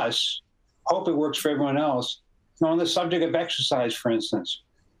for us, hope it works for everyone else. On the subject of exercise, for instance,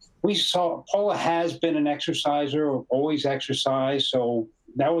 we saw Paula has been an exerciser, always exercised, so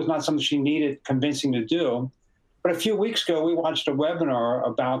that was not something she needed convincing to do. But a few weeks ago, we watched a webinar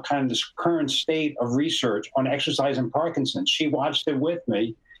about kind of this current state of research on exercise and Parkinson's. She watched it with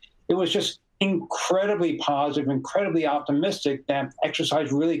me. It was just incredibly positive, incredibly optimistic that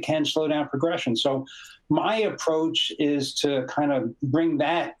exercise really can slow down progression. So my approach is to kind of bring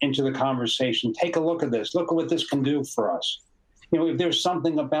that into the conversation. Take a look at this. Look at what this can do for us. If there's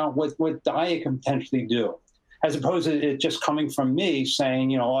something about what diet can potentially do, as opposed to it just coming from me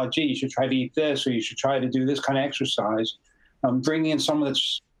saying, oh, gee, you should try to eat this, or you should try to do this kind of exercise. Bringing in someone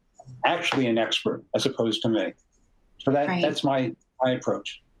that's actually an expert as opposed to me. So that's my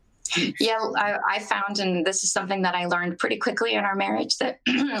approach. Yeah, I found, and this is something that I learned pretty quickly in our marriage, that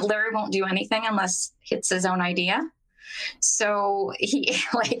Larry won't do anything unless it's his own idea. So he,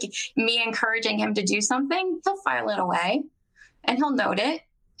 like me encouraging him to do something, he'll file it away and he'll note it,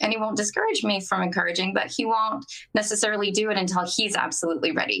 and he won't discourage me from encouraging, but he won't necessarily do it until he's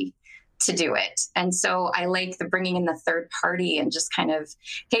absolutely ready to do it. And so I like the bringing in the third party and just kind of,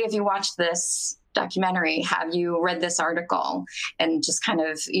 hey, if you watched this documentary, have you read this article? And just kind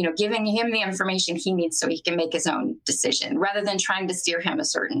of, giving him the information he needs so he can make his own decision rather than trying to steer him a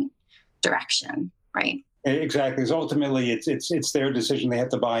certain direction, right? Exactly. Because ultimately it's their decision. They have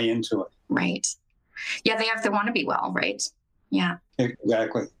to buy into it. Right. Yeah, they have to want to be well, right? Yeah.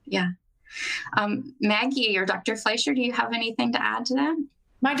 Exactly. Yeah. Maggie or Dr. Fleischer, do you have anything to add to that?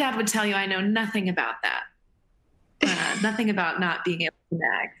 My dad would tell you I know nothing about that. Nothing about not being able to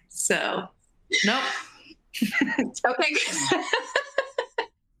nag. So, nope. Okay.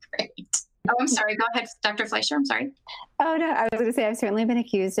 Great. Oh, I'm sorry. Go ahead, Dr. Fleischer. I'm sorry. Oh, no. I was going to say I've certainly been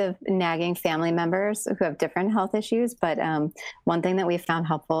accused of nagging family members who have different health issues. But one thing that we've found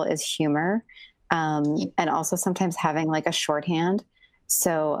helpful is humor, and also sometimes having like a shorthand.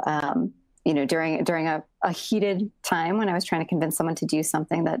 So, during a heated time when I was trying to convince someone to do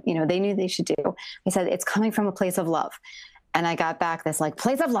something that, they knew they should do, I said, it's coming from a place of love. And I got back this like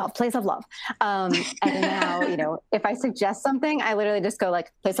place of love. And now, if I suggest something, I literally just go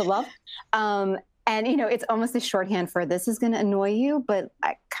like place of love. And, it's almost a shorthand for this is going to annoy you, but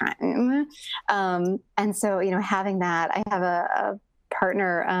I can't. And so, having that, I have a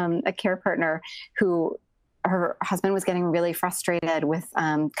partner, a care partner who her husband was getting really frustrated with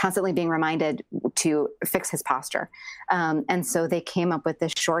constantly being reminded to fix his posture. And so they came up with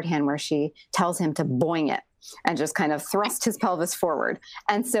this shorthand where she tells him to boing it and just kind of thrust his pelvis forward.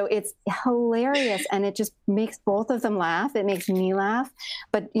 And so it's hilarious. And it just makes both of them laugh. It makes me laugh.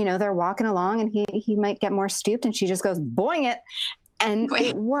 But, they're walking along and he might get more stooped and she just goes, boing it. And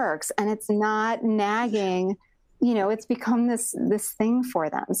it works. And it's not nagging. It's become this thing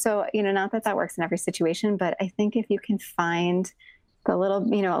for them. So, not that works in every situation, but I think if you can find a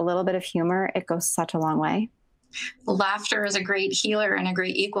little bit of humor, it goes such a long way. Laughter is a great healer and a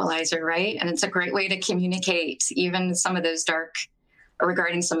great equalizer, right? And it's a great way to communicate even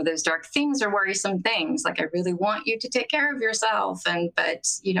regarding some of those dark things or worrisome things. Like, I really want you to take care of yourself. But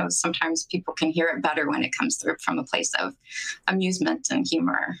sometimes people can hear it better when it comes through from a place of amusement and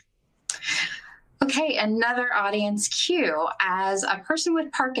humor. Okay, another audience cue. As a person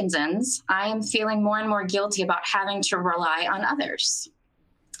with Parkinson's, I am feeling more and more guilty about having to rely on others.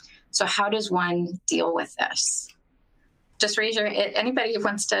 So how does one deal with this? Just raise your, anybody who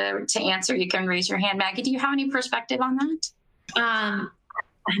wants to answer, you can raise your hand. Maggie, do you have any perspective on that?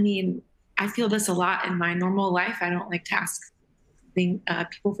 I feel this a lot in my normal life. I don't like to ask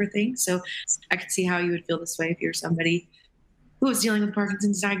people for things. So I could see how you would feel this way if you're somebody who is dealing with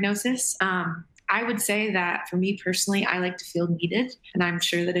Parkinson's diagnosis. I would say that for me personally, I like to feel needed. And I'm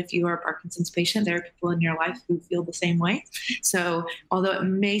sure that if you are a Parkinson's patient, there are people in your life who feel the same way. So although it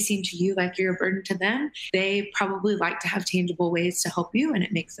may seem to you like you're a burden to them, they probably like to have tangible ways to help you, and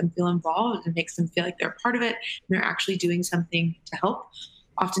it makes them feel involved and makes them feel like they're part of it and they're actually doing something to help.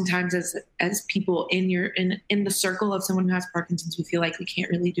 Oftentimes as people in the circle of someone who has Parkinson's, we feel like we can't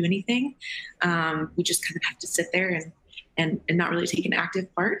really do anything. We just kind of have to sit there and not really take an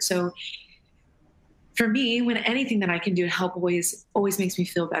active part. So for me, when anything that I can do to help always makes me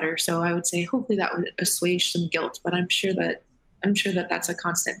feel better. So I would say hopefully that would assuage some guilt, but I'm sure that that's a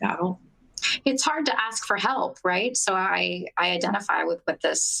constant battle. It's hard to ask for help, right? So I identify with what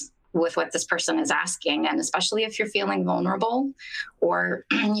this person is asking, and especially if you're feeling vulnerable or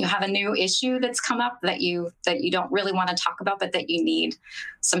you have a new issue that's come up that you don't really want to talk about, but that you need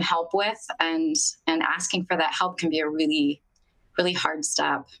some help with, and asking for that help can be a really, really hard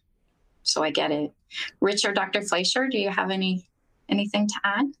step. So I get it. Rich or Dr. Fleischer, do you have anything to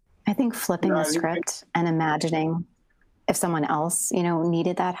add? I think flipping the script and imagining if someone else,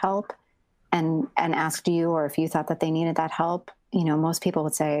 needed that help and asked you, or if you thought that they needed that help, most people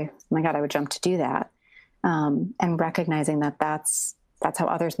would say, oh my God, I would jump to do that. And recognizing that that's how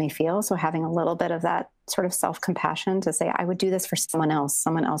others may feel. So having a little bit of that sort of self-compassion to say, I would do this for someone else.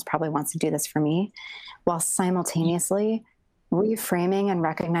 Someone else probably wants to do this for me, while simultaneously reframing and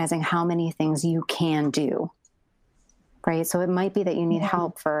recognizing how many things you can do, right? So it might be that you need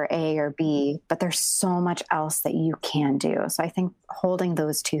help for A or B, but there's so much else that you can do. So I think holding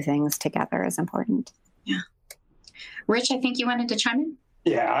those two things together is important. Yeah. Rich, I think you wanted to chime in?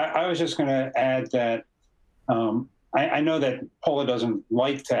 Yeah, I was just going to add that I know that Paula doesn't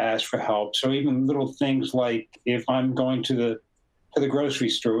like to ask for help. So even little things like if I'm going to the grocery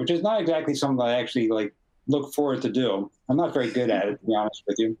store, which is not exactly something that I actually like look forward to do. I'm not very good at it, to be honest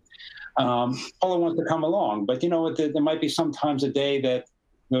with you. Paula wants to come along, but there might be sometimes a day that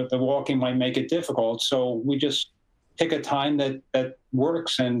the walking might make it difficult. So we just pick a time that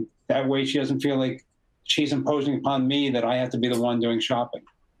works, and that way she doesn't feel like she's imposing upon me that I have to be the one doing shopping.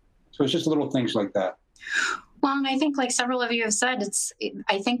 So it's just little things like that. Well, and I think, like several of you have said,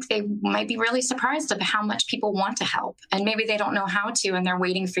 I think they might be really surprised at how much people want to help, and maybe they don't know how to, and they're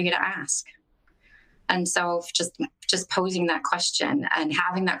waiting for you to ask. And so just posing that question and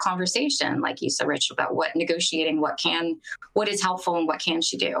having that conversation, like you said, Rich, about negotiating what is helpful and what can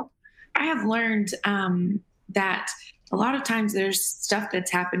she do. I have learned that a lot of times there's stuff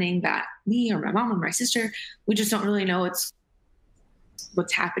that's happening that me or my mom or my sister, we just don't really know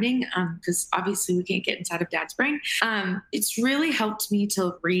what's happening, because obviously we can't get inside of Dad's brain. It's really helped me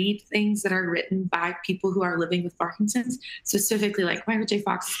to read things that are written by people who are living with Parkinson's, specifically like Michael J.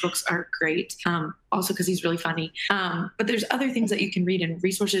 Fox's books are great, also because he's really funny. But there's other things that you can read and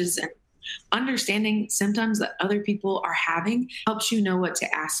resources, and understanding symptoms that other people are having helps you know what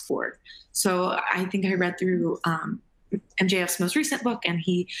to ask for. So I think I read through MJF's most recent book, and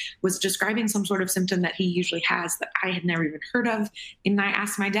he was describing some sort of symptom that he usually has that I had never even heard of. And I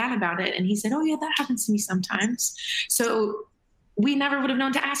asked my dad about it, and he said, oh yeah, that happens to me sometimes. So we never would have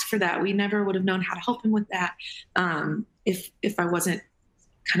known to ask for that. We never would have known how to help him with that if I wasn't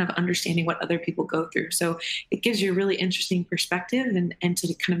kind of understanding what other people go through. So it gives you a really interesting perspective and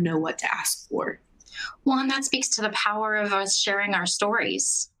to kind of know what to ask for. Well, and that speaks to the power of us sharing our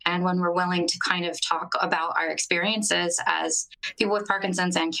stories. And when we're willing to kind of talk about our experiences as people with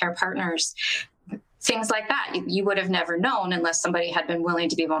Parkinson's and care partners, things like that, you would have never known unless somebody had been willing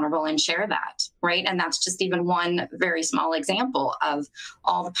to be vulnerable and share that, right? And that's just even one very small example of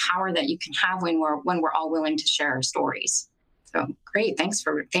all the power that you can have when we're all willing to share our stories. So great.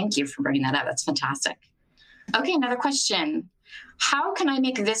 Thank you for bringing that up. That's fantastic. Okay, another question. How can I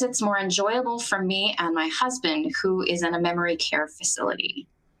make visits more enjoyable for me and my husband, who is in a memory care facility?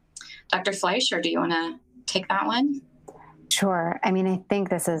 Dr. Fleischer, do you want to take that one? Sure. I mean, I think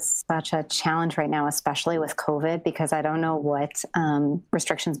this is such a challenge right now, especially with COVID, because I don't know what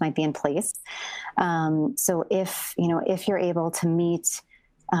restrictions might be in place. So if you're able to meet,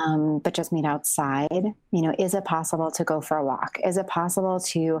 but just meet outside, is it possible to go for a walk? Is it possible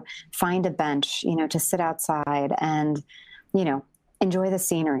to find a bench, to sit outside and, enjoy the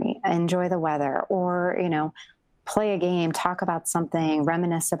scenery, enjoy the weather, or, play a game, talk about something,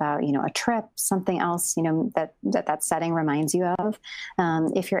 reminisce about, a trip, something else, that setting reminds you of.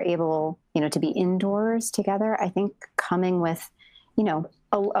 If you're able, to be indoors together, I think coming with,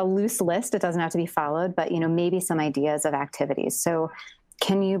 a loose list, it doesn't have to be followed, but, maybe some ideas of activities. So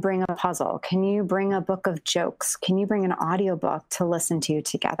can you bring a puzzle? Can you bring a book of jokes? Can you bring an audiobook to listen to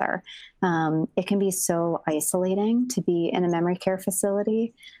together? It can be so isolating to be in a memory care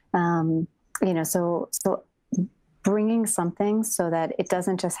facility. So bringing something so that it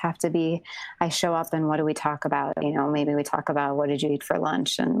doesn't just have to be, I show up and what do we talk about? Maybe we talk about what did you eat for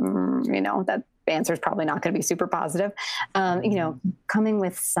lunch? And, that answer is probably not going to be super positive. Coming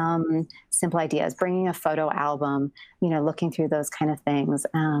with some simple ideas, bringing a photo album, looking through those kind of things.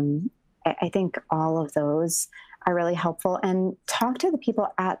 I think all of those are really helpful, and talk to the people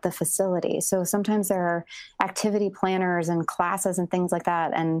at the facility. So sometimes there are activity planners and classes and things like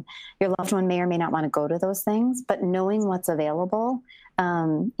that, and your loved one may or may not want to go to those things, but knowing what's available,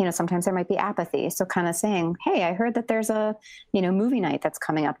 sometimes there might be apathy. So kind of saying, hey, I heard that there's a, movie night that's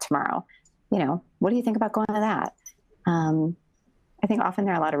coming up tomorrow. What do you think about going to that? I think often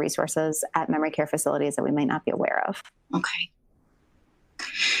there are a lot of resources at memory care facilities that we might not be aware of. Okay.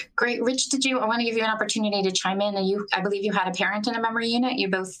 Great. Rich, I want to give you an opportunity to chime in. I believe you had a parent in a memory unit. You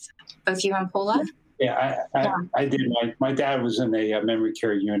both you and Paula? Yeah, I did. My dad was in a memory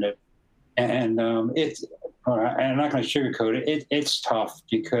care unit, and I'm not going to sugarcoat it. It's tough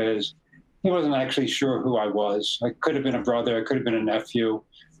because he wasn't actually sure who I was. I could have been a brother. I could have been a nephew,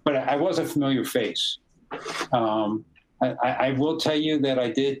 but I was a familiar face. I will tell you that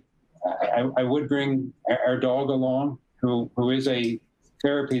I would bring our dog along, who is a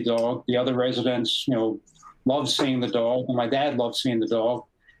therapy dog. The other residents, love seeing the dog. And my dad loved seeing the dog.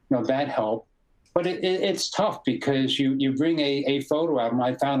 That helped. But it's tough because you bring a photo album.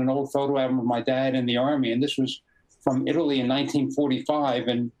 I found an old photo album of my dad in the Army, and this was from Italy in 1945,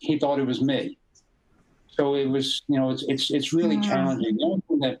 and he thought it was me. So it was, it's really challenging. The only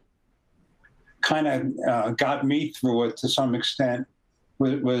thing that kind of got me through it to some extent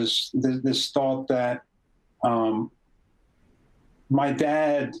was this thought that my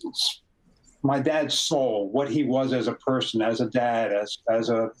dad's soul, what he was as a person, as a dad, as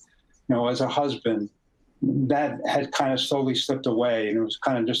a husband, that had kind of slowly slipped away, and it was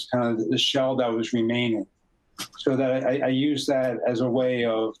kind of the shell that was remaining. So that I used that as a way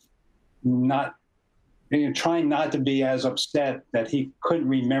of trying not to be as upset that he couldn't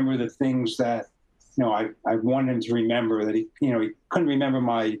remember the things that I wanted him to remember. That he couldn't remember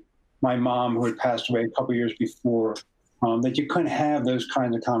my mom, who had passed away a couple years before. That you couldn't have those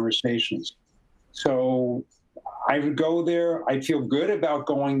kinds of conversations. So I would go there. I feel good about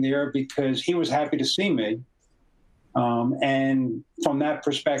going there because he was happy to see me. And from that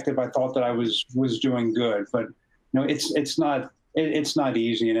perspective, I thought that I was doing good. But it's not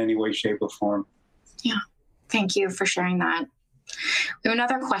easy in any way, shape, or form. Yeah. Thank you for sharing that. We have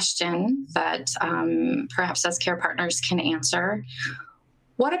another question that perhaps as care partners can answer.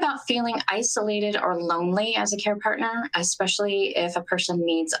 What about feeling isolated or lonely as a care partner, especially if a person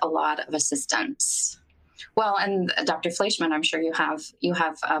needs a lot of assistance? Well, and Dr. Fleischman, I'm sure you have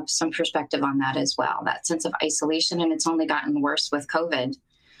some perspective on that as well, that sense of isolation, and it's only gotten worse with COVID,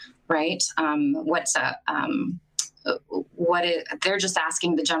 right? They're just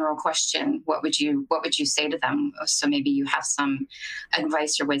asking the general question, what would you say to them? So maybe you have some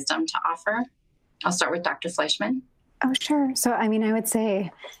advice or wisdom to offer. I'll start with Dr. Fleischman. Oh, sure. So, I would say,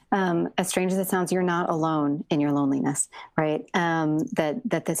 as strange as it sounds, you're not alone in your loneliness, right?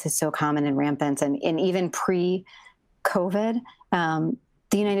 That this is so common and rampant. And even pre-COVID,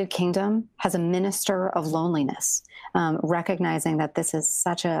 the United Kingdom has a minister of loneliness, recognizing that this is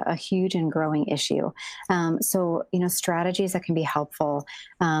such a huge and growing issue. So, strategies that can be helpful,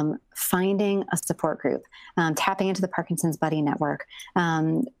 finding a support group, tapping into the Parkinson's Buddy Network.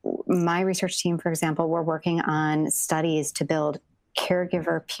 My research team, for example, we're working on studies to build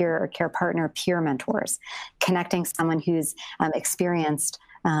caregiver peer or care partner peer mentors, connecting someone who's experienced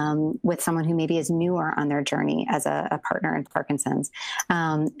with someone who maybe is newer on their journey as a partner in Parkinson's.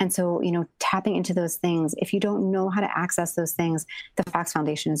 And so, tapping into those things, if you don't know how to access those things, the Fox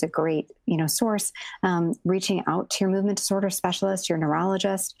Foundation is a great, source. Reaching out to your movement disorder specialist, your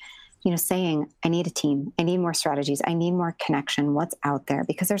neurologist, saying, I need a team, I need more strategies, I need more connection, what's out there?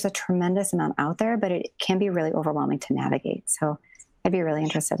 Because there's a tremendous amount out there, but it can be really overwhelming to navigate. So I'd be really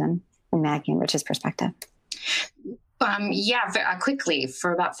interested in Maggie and Rich's perspective. Quickly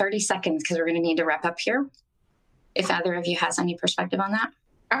for about 30 seconds, because we're going to need to wrap up here. If either of you has any perspective on that.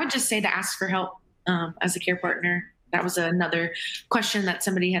 I would just say to ask for help as a care partner. That was another question that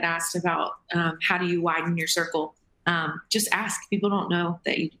somebody had asked about. How do you widen your circle? Just ask. People don't know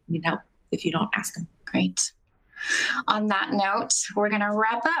that you need help if you don't ask them. Great. On that note, we're going to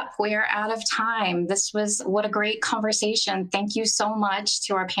wrap up. We are out of time. What a great conversation. Thank you so much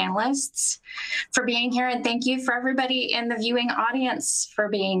to our panelists for being here. And thank you for everybody in the viewing audience for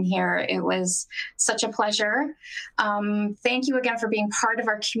being here. It was such a pleasure. Thank you again for being part of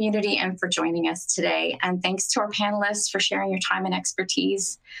our community and for joining us today. And thanks to our panelists for sharing your time and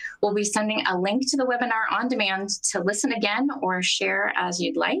expertise. We'll be sending a link to the webinar on demand to listen again or share as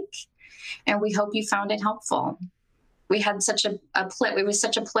you'd like. And we hope you found it helpful. We had it was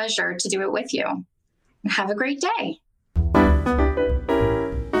such a pleasure to do it with you. Have a great day.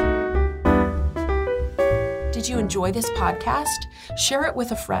 Did you enjoy this podcast? Share it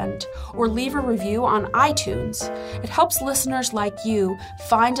with a friend or leave a review on iTunes. It helps listeners like you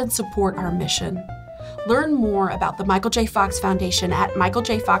find and support our mission. Learn more about the Michael J. Fox Foundation at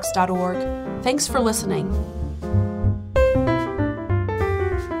michaeljfox.org. Thanks for listening.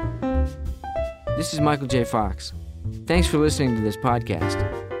 This is Michael J. Fox. Thanks for listening to this podcast.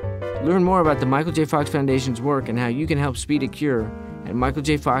 Learn more about the Michael J. Fox Foundation's work and how you can help speed a cure at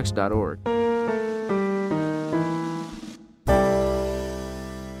michaeljfox.org.